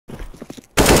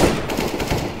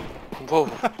Whoa.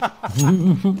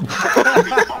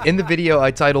 In the video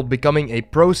I titled Becoming a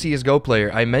Pro CSGO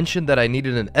Player, I mentioned that I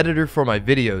needed an editor for my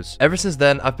videos. Ever since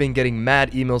then, I've been getting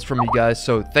mad emails from you guys,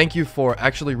 so thank you for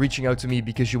actually reaching out to me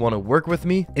because you want to work with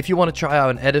me. If you want to try out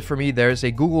an edit for me, there's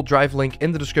a Google Drive link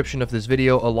in the description of this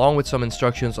video along with some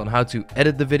instructions on how to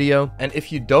edit the video. And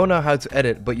if you don't know how to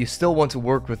edit but you still want to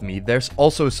work with me, there's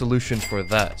also a solution for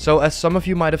that. So as some of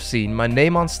you might have seen, my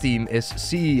name on Steam is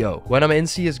CEO. When I'm in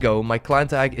CSGO, my clan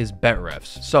tag is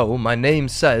BetRefs. So my name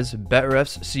says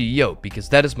BetRefs CEO because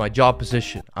that is my job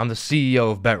position. I'm the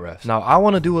CEO of BetRefs. Now I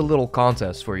want to do a little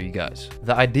contest for you guys.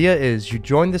 The idea is you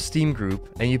join the Steam group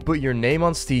and you put your name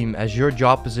on Steam as your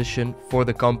job position for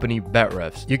the company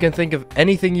BetRefs. You can think of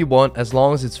anything you want as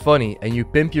long as it's funny, and you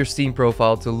pimp your Steam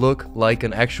profile to look like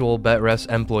an actual BetRefs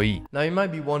employee. Now you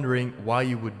might be wondering why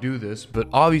you would do this, but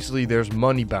obviously there's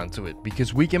money bound to it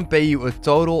because we can pay you a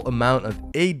total amount of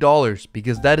 $8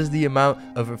 because that is the amount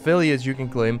of affiliates you can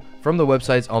claim from the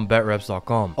websites on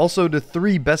betrefs.com. Also, the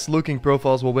 3 best looking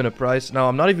profiles will win a prize. Now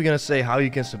I'm not even gonna say how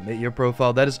you can submit your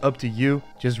profile, that is up to you.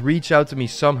 Just reach out to me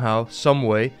somehow, some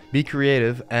way, be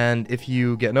creative, and if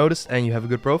you get noticed and you have a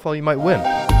good profile, you might win.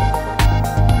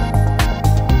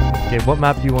 Okay, what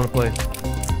map do you want to play?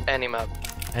 Any map.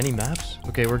 Any maps?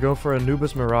 Okay, we're going for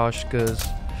Anubis Mirage because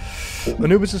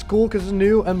Anubis is cool because it's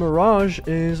new and Mirage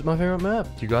is my favorite map.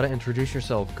 You gotta introduce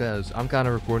yourself because I'm kind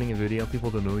of recording a video. People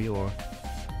don't know who you are.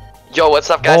 Yo, what's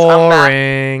up, guys?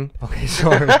 Boring. Okay,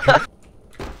 sorry.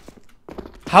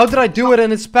 How did I do it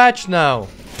and it's patched now?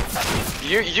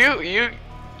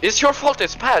 It's your fault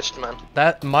it's patched, man.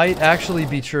 That might actually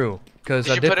be true because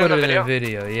I did put it in a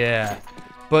video, yeah.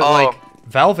 But like,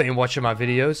 Valve ain't watching my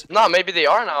videos. No, maybe they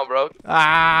are now, bro.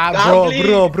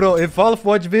 Bro. If Valve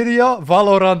watch video,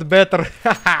 Valorant better.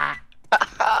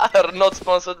 Not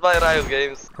sponsored by Riot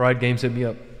Games. Riot Games hit me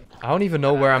up. I don't even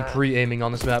know where I'm pre-aiming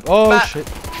on this map. Oh shit.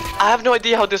 I have no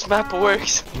idea how this map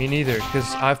works. Me neither,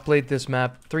 because I've played this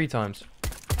map 3 times.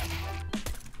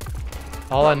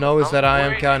 All I know is that I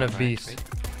am kind of beast.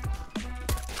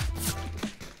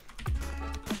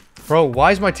 Bro,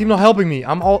 why is my team not helping me?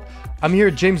 I'm here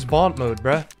at James Bond mode,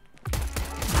 bruh.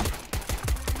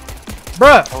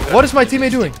 Bruh, what is my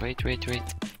teammate doing? Wait.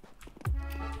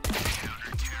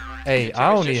 Hey,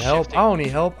 I don't need help. I don't need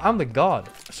help. I'm the god.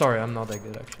 Sorry, I'm not that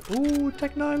good actually. Ooh,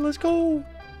 Tech 9, let's go.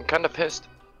 I'm kind of pissed.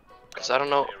 Because I don't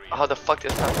know how the fuck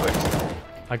this map works.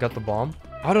 I got the bomb.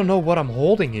 I don't know what I'm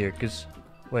holding here, because...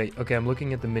 Wait, okay, I'm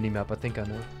looking at the mini-map. I think I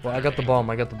know. Well, I got the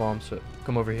bomb, so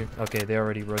come over here. Okay, they're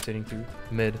already rotating through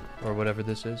mid, or whatever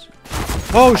this is.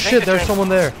 Oh shit, there's someone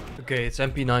there. Okay, it's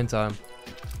MP9 time.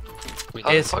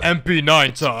 It's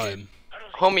MP9 time.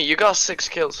 Homie, you got 6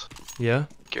 kills. Yeah?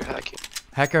 You're hacking.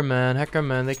 Hacker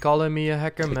man, they calling me a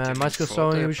hacker man. My skills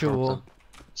so unusual.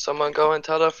 Someone go and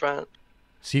tell a friend.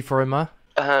 C4 ma?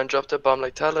 Drop the bomb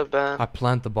like Taliban. I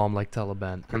plant the bomb like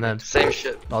Taliban. And then... Same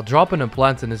shit. Well, dropping and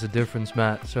planting is a difference,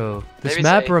 Matt. So, this Maybe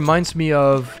map say. reminds me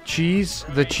of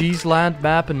the Cheese Land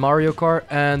map in Mario Kart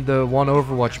and the one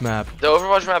Overwatch map. The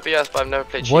Overwatch map, yes, but I've never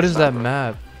played Cheese What is that Land,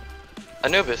 map?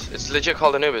 Anubis. It's legit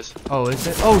called Anubis. Oh, is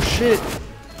it? Oh, shit.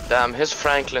 Damn, his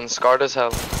Franklin scarred as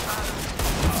hell.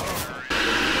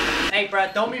 Hey, bro,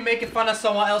 don't be making fun of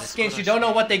someone else's skins. You don't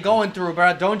know what they're going through,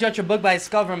 bro. Don't judge a book by its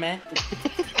cover, man.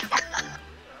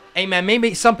 Hey, man,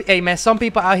 maybe some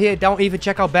people out here don't even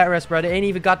check out BetRefs, bro. They ain't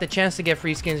even got the chance to get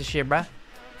free skins and shit, bro.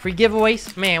 Free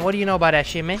giveaways? Man, what do you know about that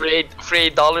shit, man? Free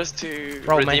 $8 to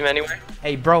redeem anywhere.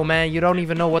 Hey, bro, man, you don't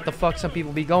even know what the fuck some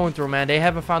people be going through, man. They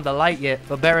haven't found the light yet,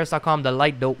 but BetRefs.com, the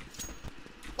light dope.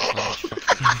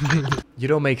 You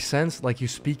don't make sense like you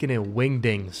speaking in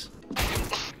wingdings.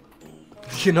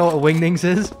 You know what wingdings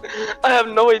is? I have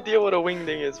no idea what a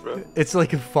wingding is, bro. It's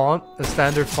like a font, a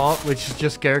standard font, which is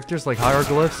just characters like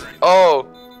hieroglyphs. Oh,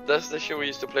 that's the shit we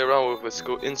used to play around with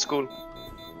in school.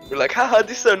 We're like, haha,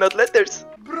 these are not letters.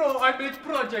 Bro, I made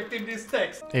project in this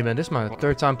text. Hey man, this is my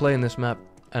 3rd time playing this map,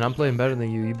 and I'm playing better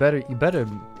than you. You better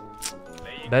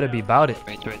be about it.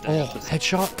 Wait, Oh,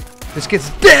 headshot. This kid's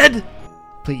dead.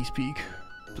 Please peek.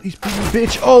 Please peek,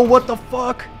 bitch. Oh, what the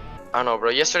fuck? I don't know, bro.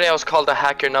 Yesterday I was called a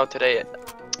hacker, now today...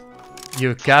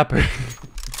 You a capper.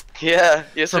 Yeah,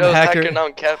 yesterday I was hacker, now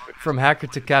I'm capper. From hacker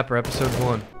to capper, episode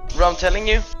 1. Bro, I'm telling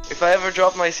you, if I ever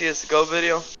drop my CSGO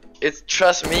video,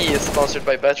 trust me, it's sponsored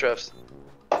by BetRefs.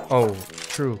 Oh,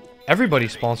 true.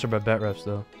 Everybody's sponsored by BetRefs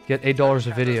though. Get $8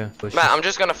 a video. Man, I'm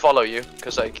just gonna follow you,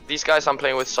 cause like, these guys I'm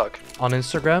playing with suck. On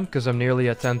Instagram, cause I'm nearly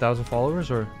at 10,000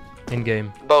 followers, or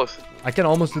in-game? Both. I can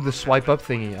almost do the swipe up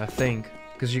thingy, I think.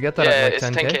 Cause you get that at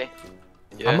like 10K? It's 10K.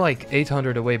 Yeah. I'm like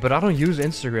 800 away, but I don't use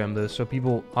Instagram though, so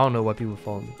people, I don't know why people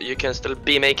follow me. You can still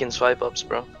be making swipe ups,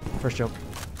 bro. First jump.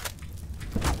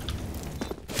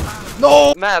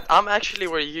 No! Matt, I'm actually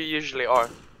where you usually are.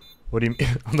 What do you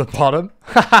mean? On the bottom?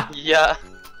 Yeah.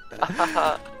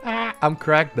 I'm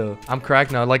cracked though. I'm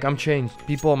cracked now. Like, I'm changed.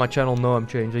 People on my channel know I'm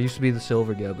changed. I used to be the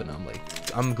silver guy, but now I'm like,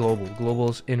 I'm global.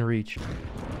 Global's in reach.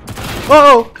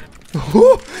 Oh!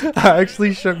 I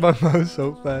actually shook my mouse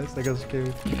so fast. I got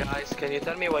scared. Guys, can you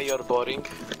tell me why you're boring?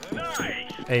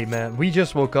 Hey man, we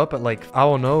just woke up at like, I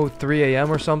don't know, 3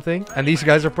 a.m. or something. And these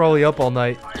guys are probably up all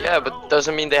night. Yeah, but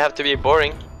doesn't mean they have to be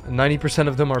boring. 90%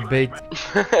 of them are baked.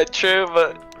 True,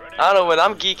 but I don't know, when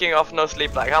I'm geeking off no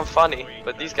sleep, like, I'm funny.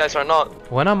 But these guys are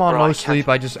not. When I'm on Bro, no sleep,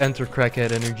 I just enter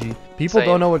crackhead energy. People Same.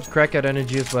 don't know what crackhead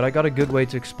energy is, but I got a good way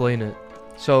to explain it.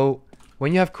 So,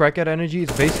 when you have crackhead energy,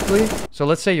 it's basically... So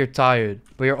let's say you're tired,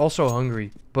 but you're also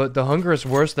hungry. But the hunger is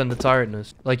worse than the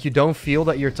tiredness. Like, you don't feel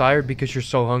that you're tired because you're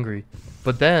so hungry.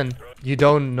 But then, you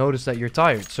don't notice that you're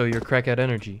tired, so you're crackhead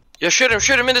energy. Yo, shoot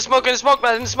him in the smoke,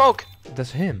 man, in the smoke!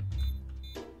 That's him.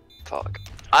 Fuck.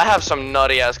 I have some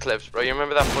nutty ass clips, bro. You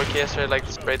remember that 4K yesterday, like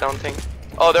the spray down thing?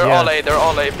 Oh, they're all A,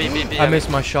 B, B, B. I missed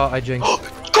my shot, I jinxed.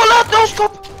 Call out no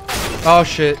scope! Oh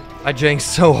shit, I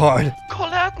jinxed so hard.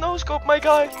 Call out no scope, my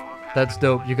guy! That's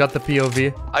dope. You got the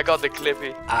POV? I got the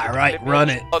clippy. Alright, run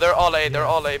it. Oh, they're all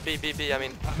A, B, B, B, I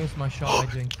mean. I missed my shot,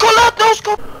 I jinxed. Call out no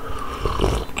scope!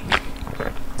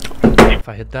 If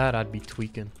I hit that, I'd be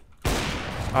tweaking.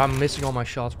 I'm missing all my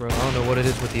shots, bro. I don't know what it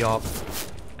is with the op.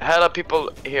 Hella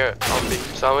people here on me,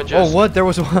 so I'm just... Oh, what? There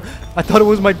was one. I thought it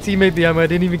was my teammate behind me. I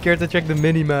didn't even care to check the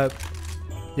mini-map.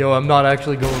 Yo, I'm not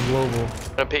actually going global.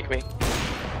 Gonna peek me.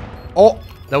 Oh,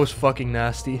 that was fucking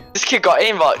nasty. This kid got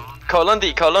aimbot.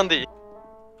 Kolundi.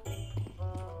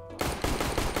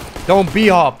 Don't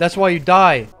B-hop. That's why you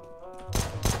die.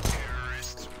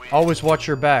 Always watch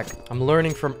your back. I'm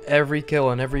learning from every kill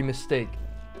and every mistake.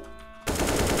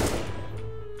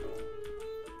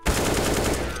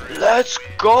 Let's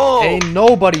go! Ain't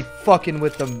nobody fucking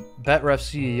with the BetRef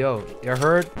CEO. You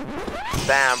heard?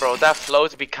 Damn, bro, that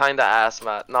float be kinda ass,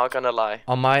 Matt. Not gonna lie.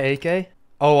 On my AK?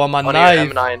 Oh, on my On knife.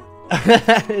 your M9.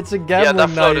 It's a Yeah, gambling that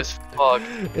float knife. is fuck.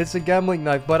 It's a gambling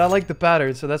knife, but I like the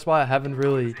pattern, so that's why I haven't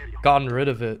really gotten rid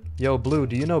of it. Yo, Blue,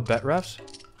 do you know BetRefs?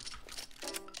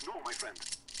 No, my friend.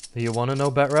 Do you want to know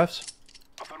BetRefs?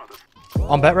 Affirmative.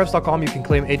 On betrefs.com, you can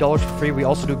claim $8 for free. We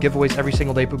also do giveaways every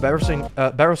single day. Put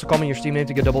betrefs.com in your Steam name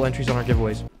to get double entries on our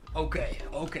giveaways. Okay.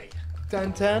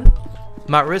 10-10.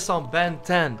 My wrist on bend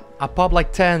 10. I pop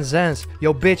like 10 zens.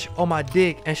 Yo, bitch on my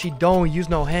dick, and she don't use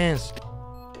no hands.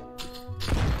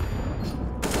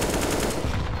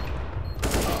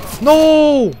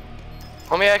 No!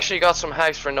 Homie actually got some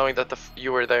hacks for knowing that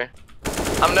you were there.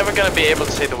 I'm never gonna be able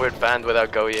to say the word banned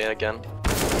without going in again.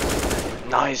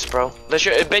 Nice, bro.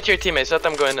 Bait your teammates, let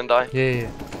them go in and die. Yeah.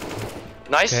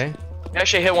 Nice. Okay. You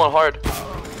actually hit one hard.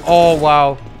 Oh,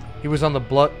 wow. He was on the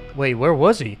blood. Wait, where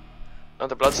was he? On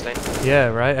the bloodstain. Yeah,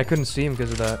 right? I couldn't see him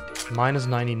because of that. Minus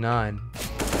 99.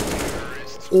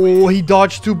 Oh, he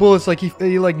dodged 2 bullets like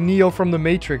he like Neo from the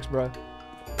Matrix, bruh.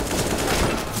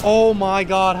 Oh my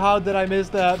god, how did I miss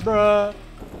that, bruh?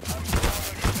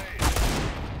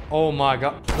 Oh my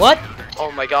god. What?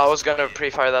 Oh my god, I was gonna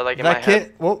pre-fire that like in my That head.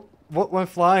 kid, what went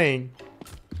flying?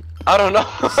 I don't know.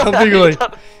 Something like...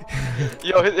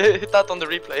 Yo, hit that on the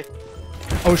replay.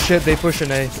 Oh shit, they push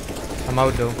an A. I'm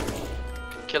out though.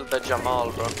 Killed the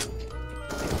Jamal, bro.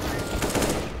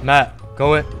 Matt,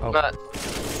 go in. Oh, Matt,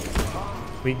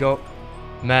 we go.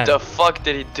 Matt. the fuck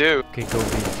did he do? Okay, go B.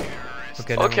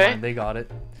 Okay, never Okay. mind. They got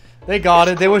it. They got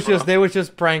it. They was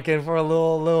just pranking for a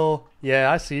little.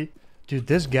 Yeah, I see. Dude,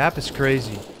 this gap is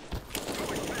crazy.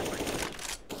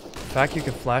 The fact you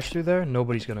can flash through there,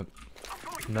 nobody's gonna.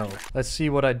 No. Let's see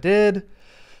what I did.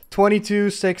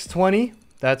 22,620.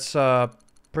 That's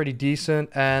pretty decent,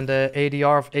 and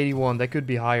ADR of 81. That could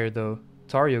be higher though.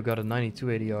 Tario got a 92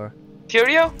 ADR.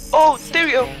 Tyrio? Oh,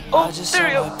 Tyrio! Oh,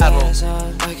 Tyrio!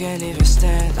 I can't even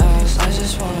stand up. I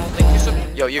just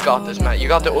wanna Yo, you got this, Matt. You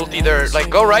got the ulti there. Like,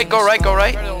 go right.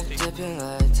 dipping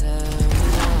like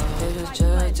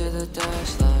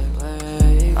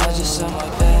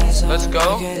Let's go.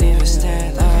 I can't even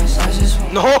stand up. I just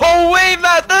wanna No way,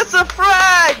 Matt. That's a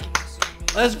frag.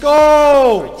 Let's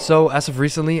go! So, as of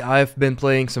recently, I've been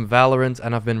playing some Valorant,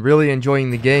 and I've been really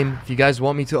enjoying the game. If you guys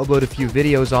want me to upload a few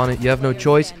videos on it, you have no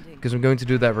choice, because I'm going to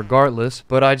do that regardless.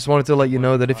 But I just wanted to let you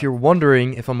know that if you're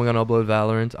wondering if I'm going to upload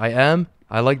Valorant, I am.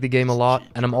 I like the game a lot,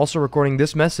 and I'm also recording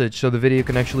this message, so the video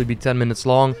can actually be 10 minutes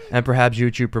long, and perhaps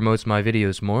YouTube promotes my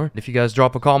videos more. If you guys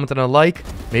drop a comment and a like,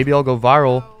 maybe I'll go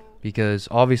viral. because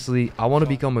obviously I want to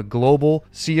become a global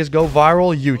CSGO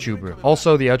viral YouTuber.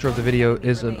 Also, the outro of the video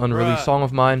is an unreleased song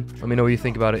of mine. Let me know what you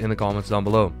think about it in the comments down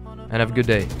below. And have a good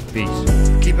day. Peace.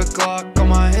 Keep a Glock on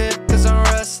my hip cause I'm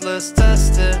restless.